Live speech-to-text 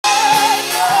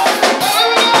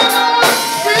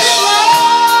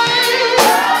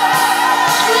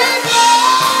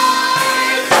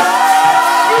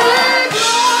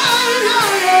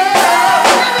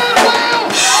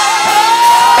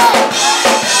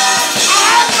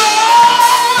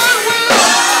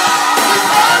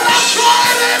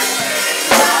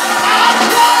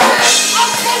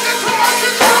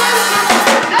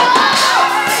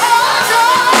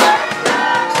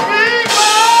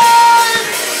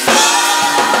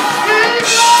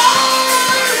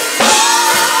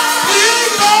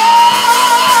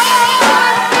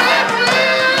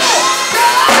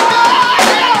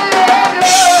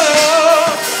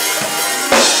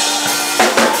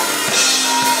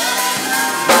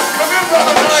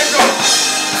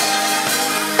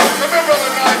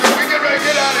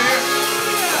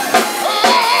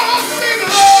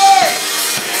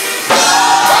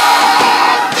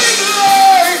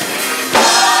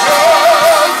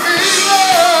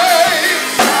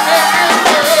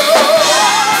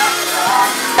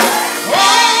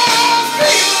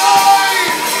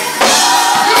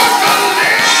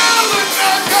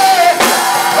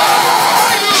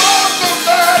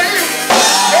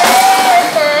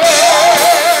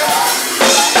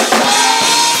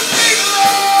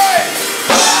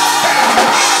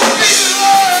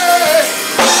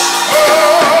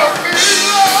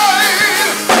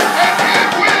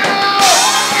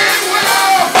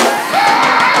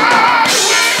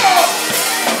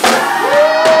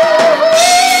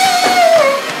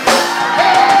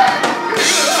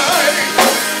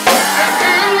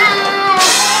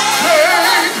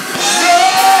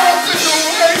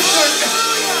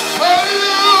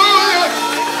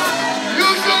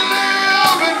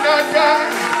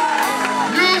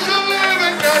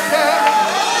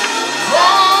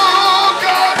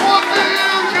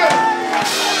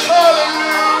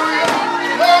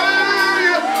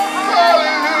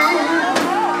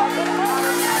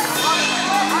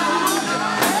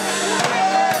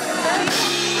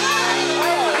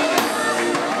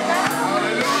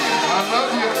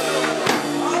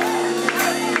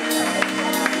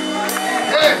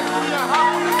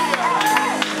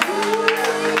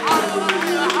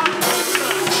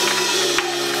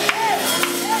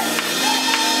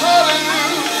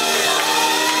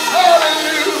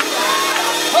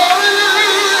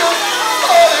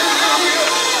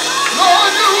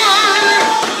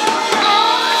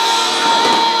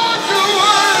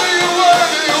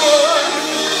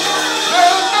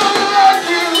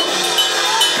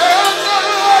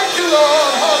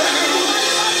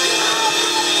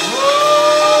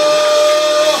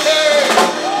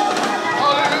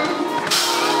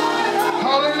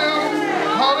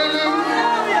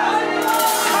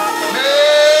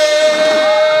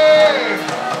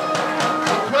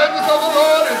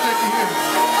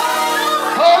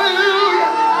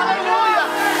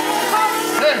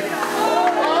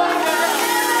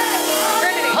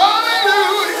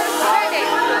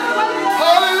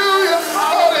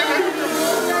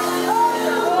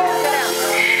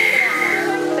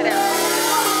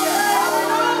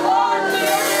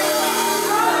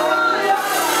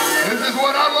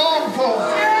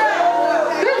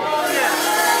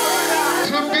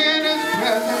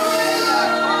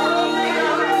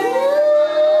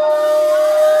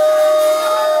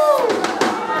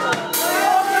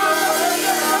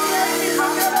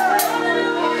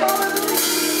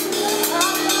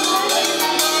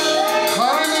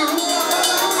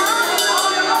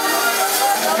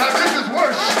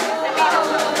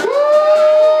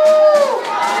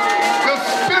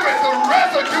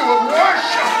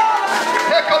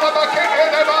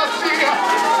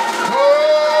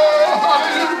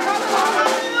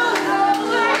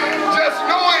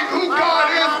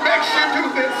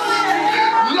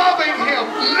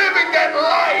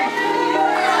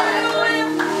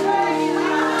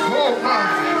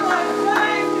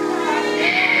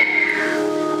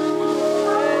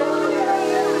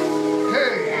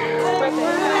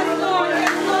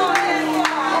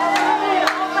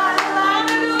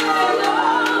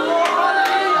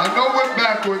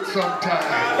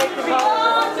sometimes.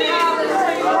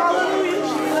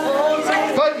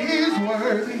 But he's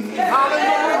worthy.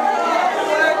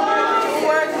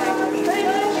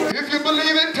 If you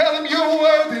believe it, tell him you're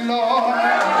worthy, Lord.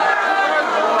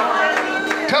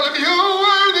 Tell him you're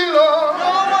worthy, Lord.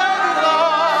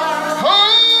 Oh,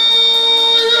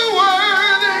 you're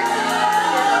worthy.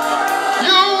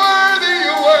 You're worthy,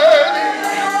 you're worthy.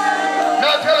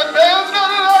 Now tell him there's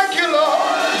none like you, Lord.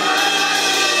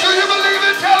 Do you believe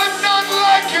it? Tell him none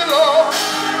like you, Lord.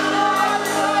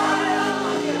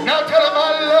 Now tell him I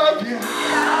love you.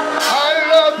 I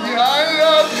love you. I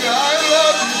love you. I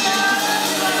love you.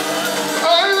 I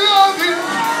love you.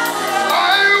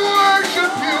 I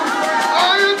worship you.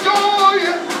 I adore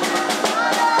you.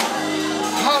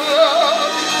 I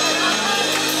love you.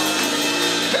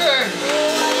 Hey.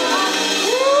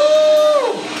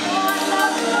 Woo.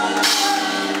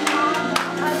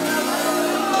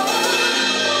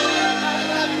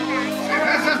 See,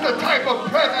 this is the type of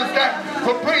presence that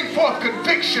will bring forth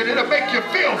conviction. It'll make you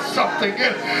feel something.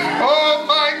 Oh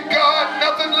my God,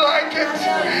 nothing like it.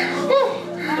 Woo.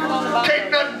 Can't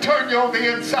nothing turn you on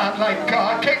the inside like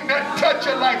God. Can't nothing touch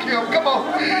you like him. Come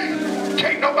on.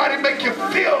 Can't nobody make you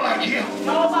feel like him.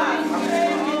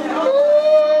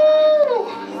 Woo.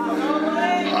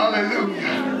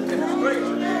 Hallelujah.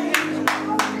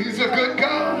 He's a good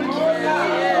God.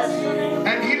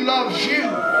 And he loves you.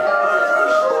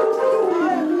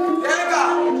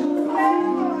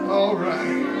 All right.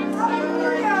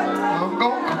 I'm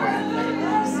going to quit.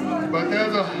 But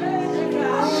there's a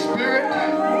spirit,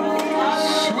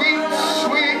 sweet,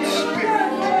 sweet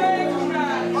spirit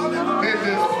in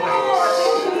this place.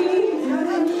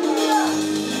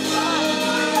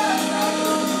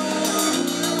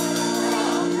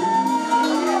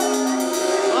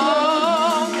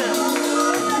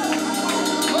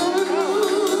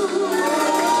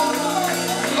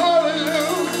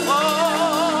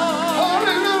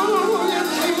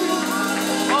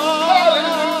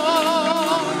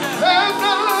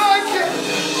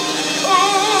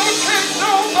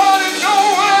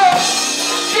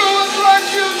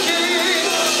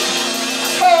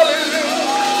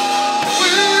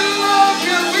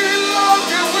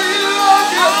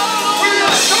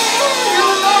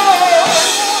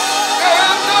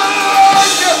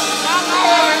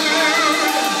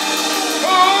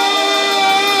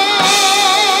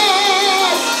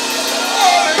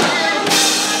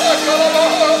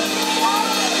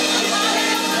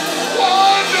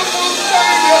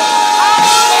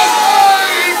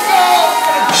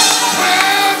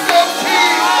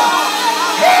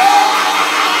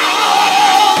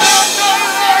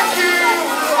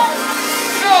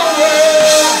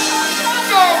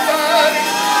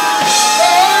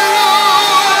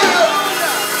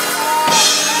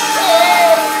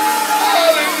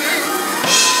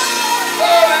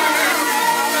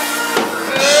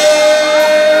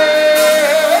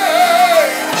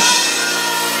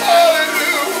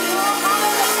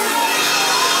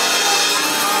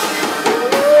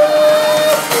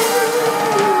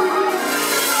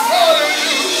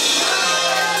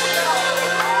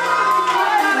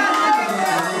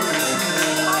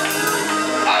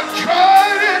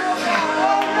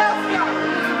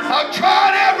 I've tried